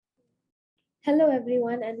Hello,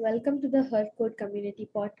 everyone, and welcome to the Her Code Community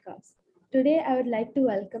Podcast. Today, I would like to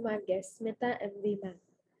welcome our guest, Smitha M V.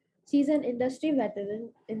 She's an industry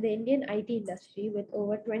veteran in the Indian IT industry with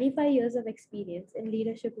over 25 years of experience in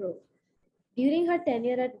leadership roles. During her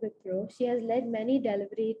tenure at Wipro, she has led many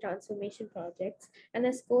delivery transformation projects and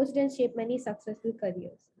has coached and shaped many successful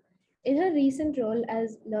careers. In her recent role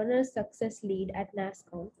as Learner Success Lead at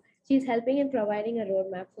NASSCOM, she is helping in providing a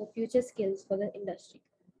roadmap for future skills for the industry.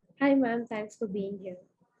 Hi, ma'am. Thanks for being here.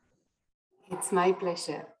 It's my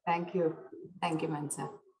pleasure. Thank you. Thank you, Mansa.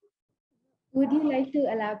 Would you like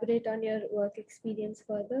to elaborate on your work experience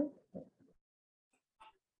further?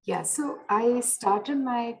 Yeah, so I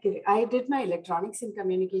did my electronics and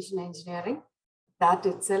communication engineering. That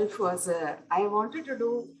itself was, I wanted to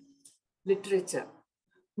do literature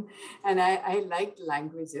and I liked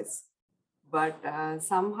languages, but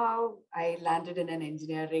somehow I landed in an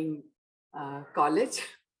engineering college.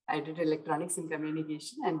 I did electronics and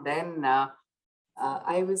communication, and then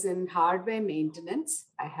I was in hardware maintenance.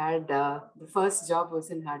 I had the first job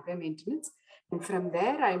was in hardware maintenance, and from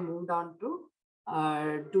there I moved on to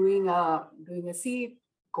doing a C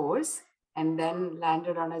course, and then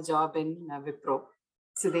landed on a job in Wipro.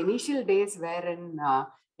 So the initial days were in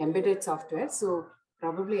embedded software. So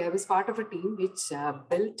probably I was part of a team which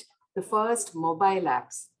built the first mobile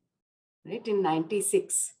apps, right, in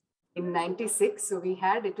 96. In 96, so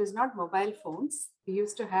it was not mobile phones. We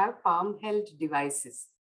used to have palm held devices.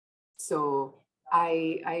 So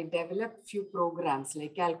I developed few programs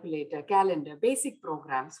like calculator, calendar, basic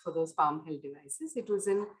programs for those palm held devices. It was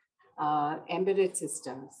in embedded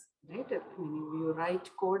systems, right? You write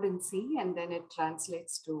code in C and then it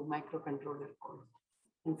translates to microcontroller code.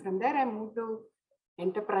 And from there, I moved to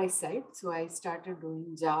enterprise side. So I started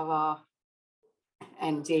doing Java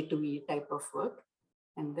and J2E type of work.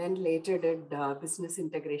 And then later did business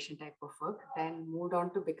integration type of work, then moved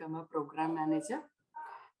on to become a program manager.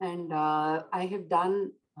 And I have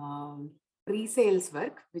done pre-sales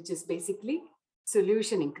work, which is basically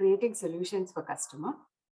solutioning, creating solutions for customer.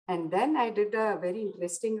 And then I did a very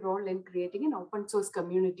interesting role in creating an open source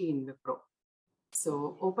community in Wipro.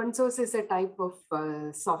 So open source is a type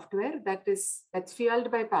of software that's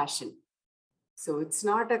fueled by passion. So it's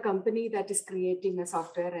not a company that is creating a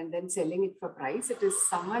software and then selling it for price. It is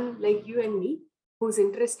someone like you and me who's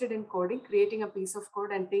interested in coding, creating a piece of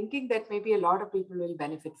code and thinking that maybe a lot of people will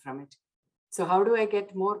benefit from it. So how do I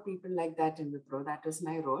get more people like that in Wipro? That was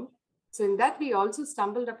my role. So in that, we also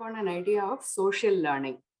stumbled upon an idea of social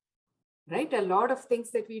learning, right? A lot of things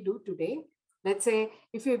that we do today, let's say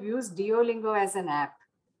if you've used Duolingo as an app,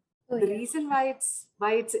 the reason why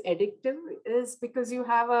it's addictive is because you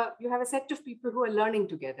have a set of people who are learning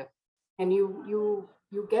together, and you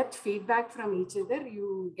get feedback from each other.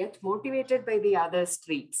 You get motivated by the other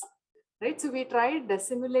streaks, right? So we tried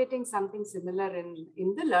simulating something similar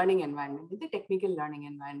in the learning environment, in the technical learning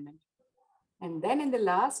environment. And then in the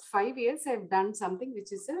last 5 years, I've done something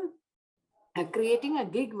which is creating a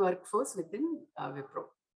gig workforce within Wipro.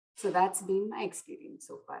 So that's been my experience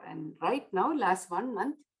so far. And right now, last 1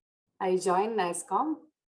 month, I joined NASSCOM,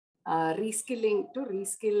 to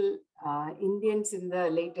reskill Indians in the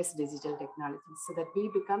latest digital technologies so that we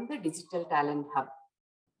become the digital talent hub.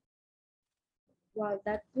 Wow,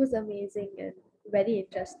 that was amazing and very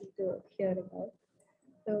interesting to hear about.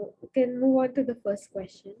 So we can move on to the first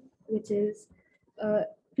question, which is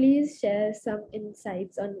please share some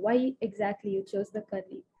insights on why exactly you chose the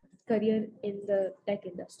career in the tech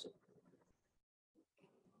industry.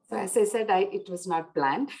 So as I said, it was not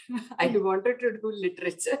planned. I wanted to do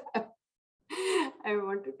literature. I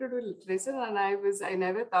wanted to do literature, and I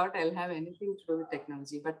never thought I'll have anything to do with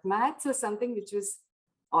technology. But maths was something which was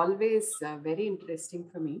always very interesting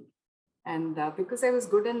for me. And because I was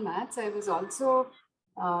good in maths, I was also,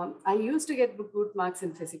 I used to get good marks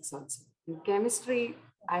in physics also. In chemistry,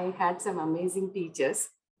 I had some amazing teachers.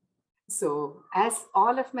 So as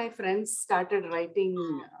all of my friends started writing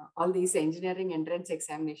all these engineering entrance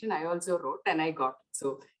examination, I also wrote and I got it.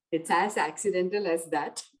 So it's as accidental as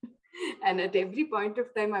that. And at every point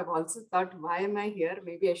of time, I've also thought, why am I here?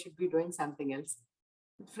 Maybe I should be doing something else.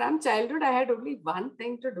 From childhood, I had only one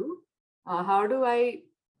thing to do. How do I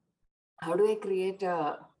create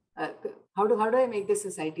how do I make the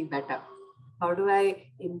society better? How do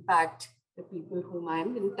I impact the people whom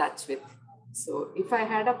I'm in touch with? So if I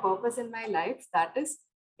had a purpose in my life, that is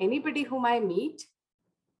anybody whom I meet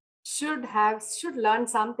should learn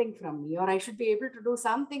something from me, or I should be able to do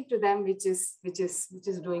something to them which is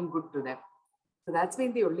doing good to them. So that's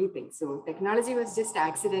been the only thing. So technology was just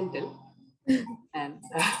accidental. And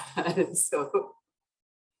so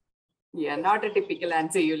yeah, not a typical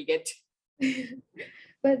answer you'll get.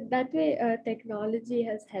 But that way, technology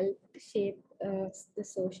has helped shape the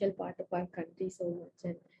social part of our country so much,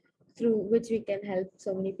 and through which we can help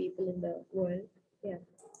so many people in the world. Yeah.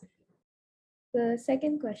 The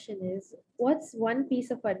second question is, what's one piece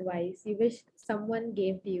of advice you wish someone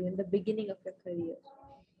gave to you in the beginning of your career?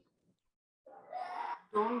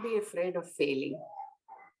 Don't be afraid of failing.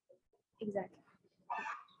 Exactly.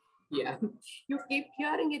 Yeah. You keep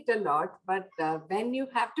hearing it a lot, but when you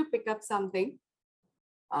have to pick up something,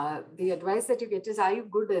 the advice that you get is, are you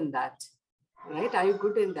good in that? Right? Are you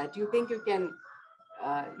good in that? You think you can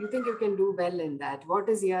do well in that? What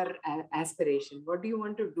is your aspiration? What do you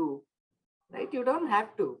want to do? Right? You don't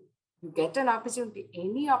have to. You get an opportunity,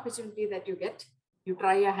 any opportunity that you get, you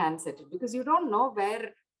try your hands at it, because you don't know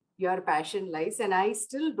where your passion lies. And I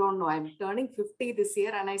still don't know. I'm turning 50 this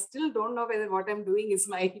year, and I still don't know whether what I'm doing is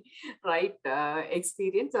my right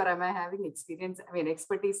experience, or am I having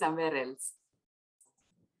expertise somewhere else.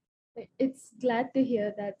 It's glad to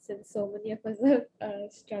hear that, since so many of us are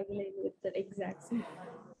struggling with the exact same.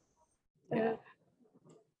 Yeah. Uh,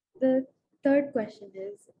 the third question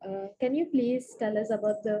is, can you please tell us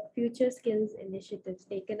about the future skills initiatives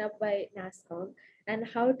taken up by NASSCOM and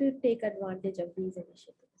how to take advantage of these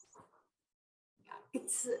initiatives?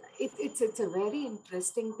 It's a very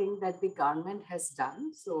interesting thing that the government has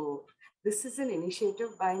done. So this is an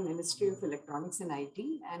initiative by Ministry of Electronics and IT,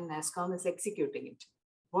 and NASSCOM is executing it.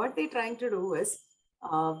 What they're trying to do is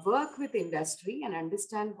work with industry and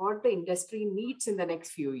understand what the industry needs in the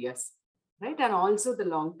next few years, right? And also the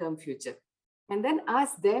long-term future. And then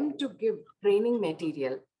ask them to give training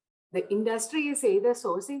material. The industry is either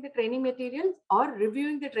sourcing the training materials or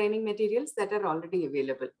reviewing the training materials that are already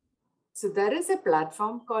available. So there is a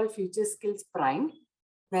platform called Future Skills Prime,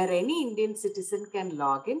 where any Indian citizen can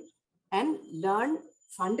log in and learn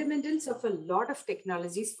fundamentals of a lot of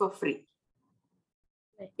technologies for free.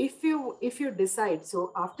 Right. If you decide,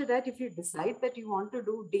 so after that, if you decide that you want to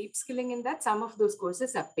do deep skilling in that, some of those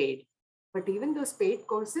courses are paid. But even those paid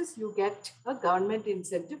courses, you get a government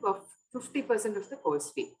incentive of 50% of the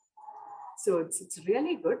course fee. So it's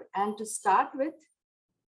really good. And to start with,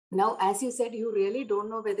 now, as you said, you really don't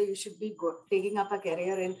know whether you should be taking up a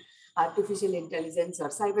career in artificial intelligence or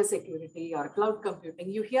cybersecurity or cloud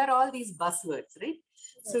computing. You hear all these buzzwords, right?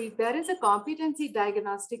 So there is a competency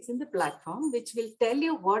diagnostics in the platform which will tell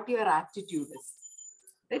you what your aptitude is.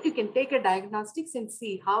 Right? You can take a diagnostics and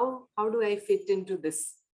see how do I fit into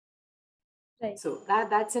this. Right. So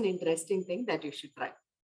that's an interesting thing that you should try.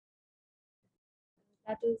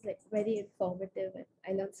 That was like very informative, and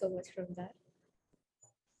I learned so much from that.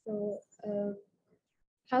 So,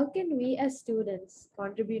 how can we as students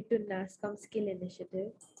contribute to NASSCOM skill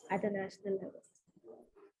initiative at a national level?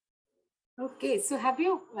 Okay, so have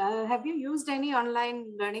you used any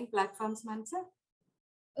online learning platforms, Mansa?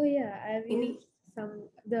 Oh yeah, I've Any? used some.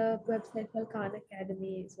 The website called Khan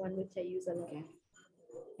Academy is one which I use a lot. Okay.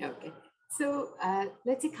 Okay. So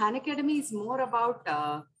let's say Khan Academy is more about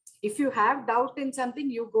if you have doubt in something,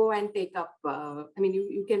 you go and take up.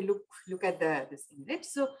 You can look at this thing, right?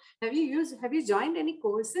 So have you joined any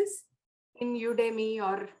courses in Udemy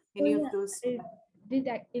or Oh any of yeah, those? I did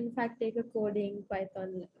in fact take a coding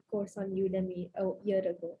Python course on Udemy a year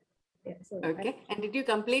ago. Yeah, so Okay. And did you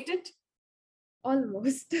complete it?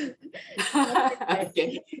 almost. Not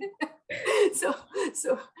Okay. entirely.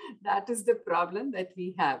 So that is the problem that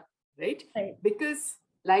we have, right? Right. Because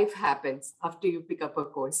life happens after you pick up a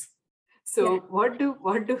course. So Yeah.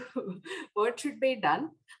 what should be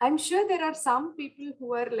done? I'm sure there are some people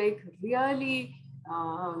who are like really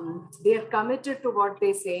they are committed to what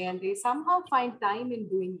they say, and they somehow find time in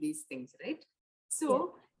doing these things, right? Yeah.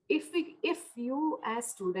 So if you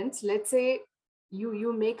as students, let's say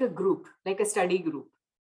you make a group, like a study group,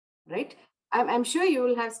 right? I'm sure you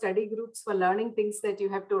will have study groups for learning things that you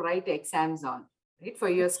have to write exams on, right? For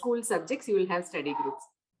your school subjects, you will have study groups.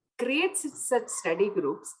 Create such study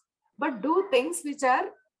groups, but do things which are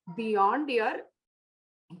beyond your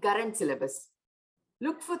current syllabus.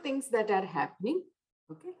 Look for things that are happening,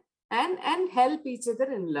 okay? And help each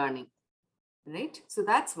other in learning, right? So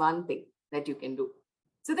that's one thing that you can do.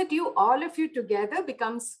 So that you, all of you together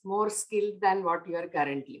becomes more skilled than what you are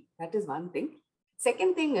currently. That is one thing.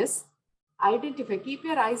 Second thing is identify, keep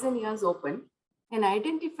your eyes and ears open and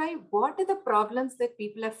identify what are the problems that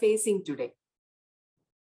people are facing today,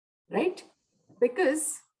 right?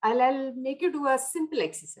 Because I'll make you do a simple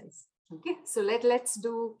exercise. Okay, so let's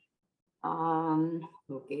do,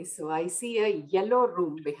 okay, so I see a yellow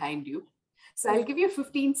room behind you. So I'll give you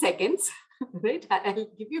 15 seconds, right? I'll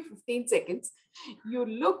give you 15 seconds. You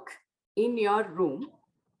look in your room,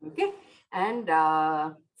 okay? And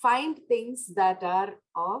find things that are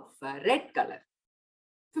of red color.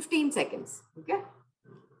 15 seconds. Okay.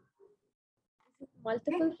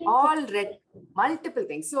 Multiple things. All red, multiple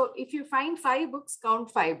things. So if you find 5 books,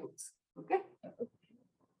 count 5 books. Okay.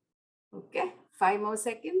 Okay. 5 more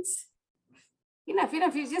seconds. Enough.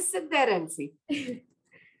 You just sit there and see.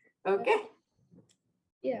 Okay.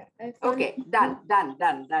 Yeah. Okay. Done.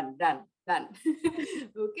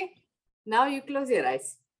 Okay. Now you close your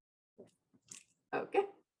eyes. Okay.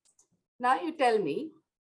 Now you tell me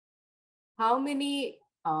how many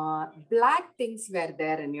black things were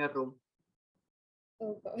there in your room.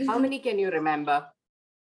 Oh God. How many can you remember?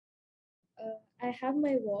 I have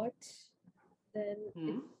my watch, then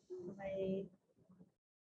my.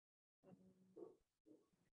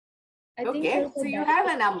 I think Okay, so you have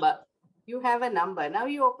a number. You have a number. Now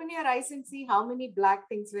you open your eyes and see how many black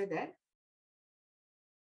things were there.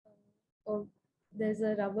 Oh, there's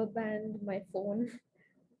a rubber band, my phone,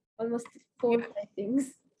 almost 4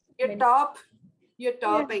 things. Your top,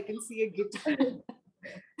 Yeah. I can see a guitar.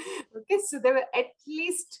 Okay, so there were at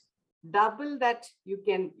least double that you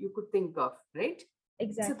could think of, right?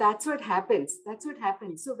 Exactly. So that's what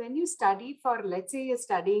happens. So when you study for, let's say you're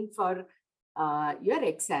studying for your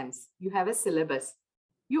exams, you have a syllabus.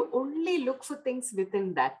 You only look for things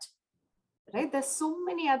within that, right? There's so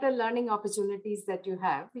many other learning opportunities that you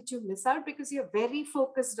have, which you miss out because you're very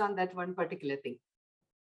focused on that one particular thing.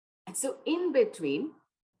 And so in between,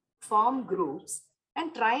 form groups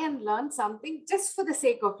and try and learn something just for the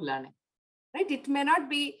sake of learning, right? It may not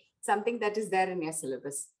be something that is there in your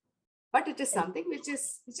syllabus, but it is something which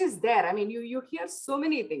is there. I mean, you hear so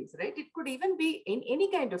many things, right? It could even be in any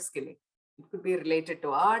kind of skilling. It could be related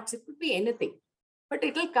to arts. It could be anything, but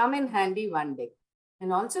it will come in handy one day.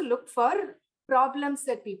 And also look for problems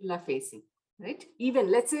that people are facing, right?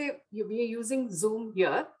 Even let's say we are using Zoom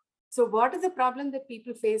here. So what is the problem that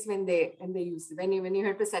people face when you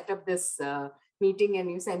have to set up this meeting and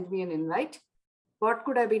you send me an invite? What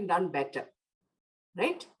could have been done better,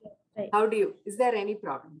 right? Right. Is there any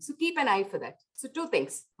problem? So keep an eye for that. So 2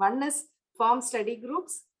 things. One is form study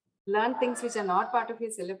groups, learn things which are not part of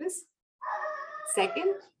your syllabus.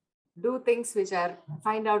 Second, do things which are,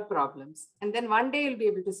 find out problems. And then one day you'll be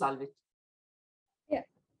able to solve it. Yeah,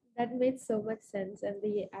 that made so much sense. And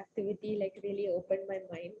the activity like really opened my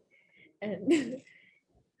mind. And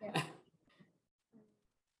yeah.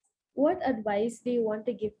 What advice do you want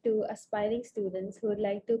to give to aspiring students who would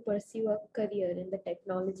like to pursue a career in the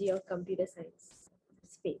technology or computer science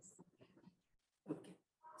space? Okay.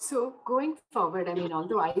 So going forward, I mean,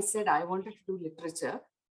 although I said I wanted to do literature,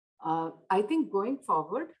 I think going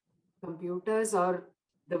forward, computers or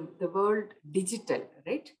the world digital,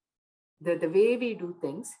 right? The way we do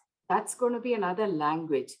things, that's going to be another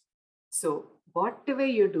language. So whatever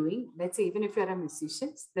you're doing, let's say, even if you're a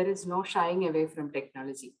musician, there is no shying away from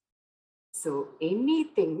technology. So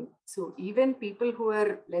anything, so even people who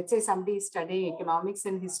are, let's say somebody is studying economics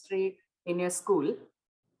and history in your school,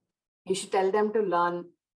 you should tell them to learn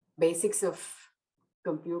basics of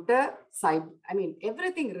computer,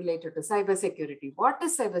 everything related to cybersecurity. What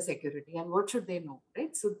is cybersecurity and what should they know,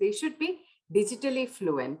 right? So they should be digitally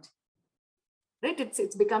fluent, right?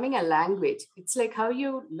 It's becoming a language. It's like how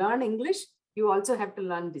you learn English, you also have to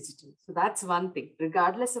learn digital. So that's one thing,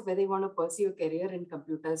 regardless of whether you want to pursue a career in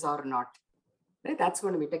computers or not, right? That's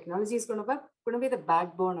going to be, technology is going to be the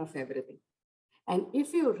backbone of everything. And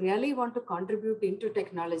if you really want to contribute into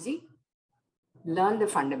technology, learn the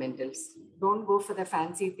fundamentals. Don't go for the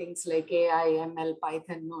fancy things like AI, ML,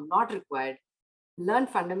 Python. No, not required. Learn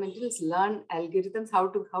fundamentals, learn algorithms, how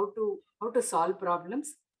to solve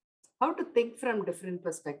problems, how to think from different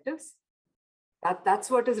perspectives. That's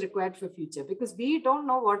what is required for future, because we don't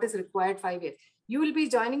know what is required 5 years. You will be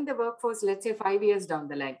joining the workforce, let's say 5 years down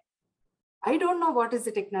the line. I don't know what is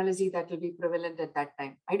the technology that will be prevalent at that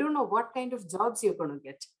time. I don't know what kind of jobs you're going to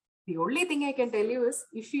get. The only thing I can tell you is,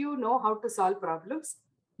 if you know how to solve problems,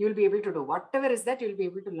 you'll be able to do whatever is that you'll be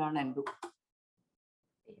able to learn and do.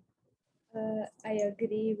 I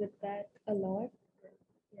agree with that a lot.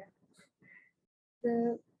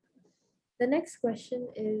 Yeah. The next question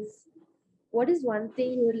is, what is one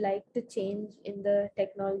thing you would like to change in the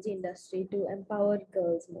technology industry to empower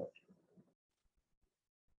girls more?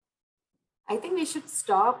 I think we should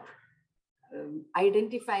stop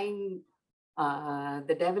identifying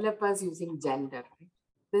the developers using gender.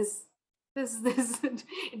 This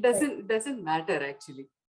it doesn't matter actually.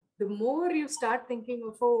 The more you start thinking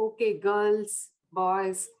of, oh, okay, girls,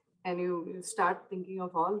 boys, and you start thinking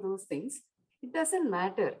of all those things, it doesn't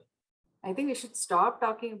matter. I think we should stop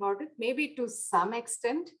talking about it. Maybe to some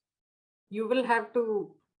extent, you will have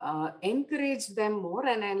to encourage them more.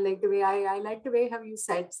 And I like the way I like the way how you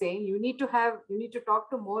said, saying you need to talk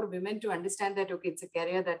to more women to understand that, okay, it's a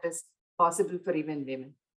career that is possible for even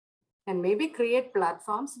women. And maybe create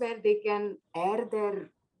platforms where they can air their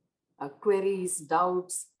queries,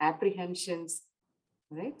 doubts, apprehensions,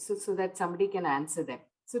 right? So that somebody can answer them.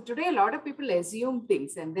 So today, a lot of people assume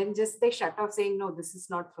things and then just they shut off saying, no, this is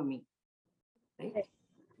not for me, right? Right.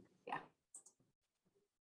 Yeah.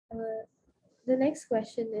 The next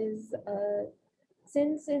question is,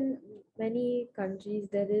 since in many countries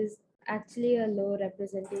there is actually a low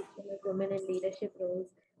representation of women in leadership roles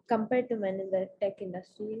compared to men in the tech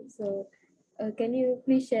industry. So, can you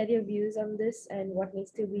please share your views on this and what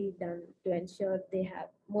needs to be done to ensure they have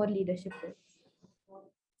more leadership roles?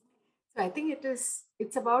 So I think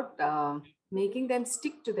it's about making them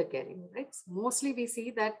stick to the career, right? Mostly we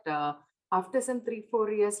see that after some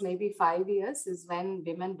 3-4 years, maybe 5 years is when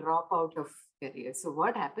women drop out of career. So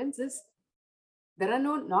what happens is there are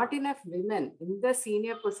not enough women in the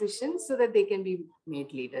senior positions so that they can be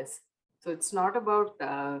made leaders. So it's not about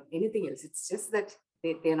anything else. It's just that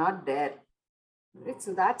they're not there, right?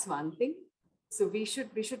 So that's one thing. So we should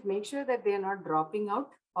make sure that they are not dropping out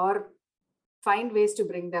or find ways to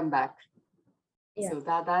bring them back. Yeah. So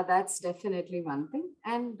that's definitely one thing.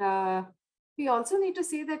 And we also need to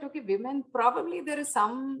say that, okay, women, probably there is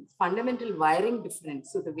some fundamental wiring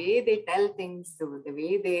difference. So the way they tell things, the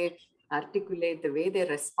way they articulate, the way they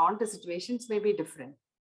respond to situations may be different.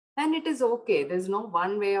 And it is okay. There's no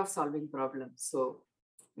one way of solving problems. So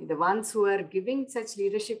the ones who are giving such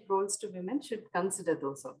leadership roles to women should consider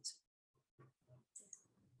those also.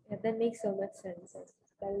 Yeah, that makes so much sense.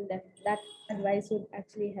 Well, that advice would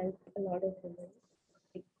actually help a lot of women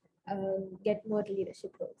like, get more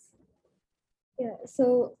leadership roles. Yeah,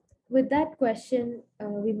 so with that question,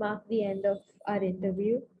 we mark the end of our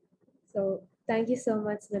interview. So thank you so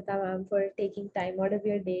much, Smitha ma'am, for taking time out of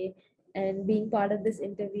your day and being part of this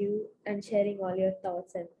interview and sharing all your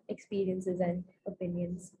thoughts and experiences and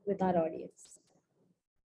opinions with our audience.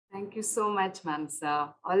 Thank you so much,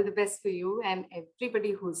 Mansa. All the best for you and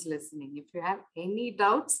everybody who's listening. If you have any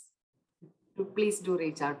doubts, please do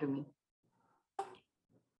reach out to me.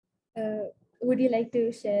 Would you like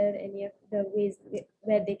to share any of the ways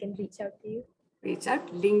where they can reach out to you? Reach out,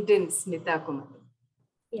 LinkedIn, Smitha Kumar.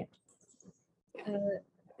 Yeah.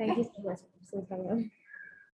 Thank you so much, Smitha ma'am.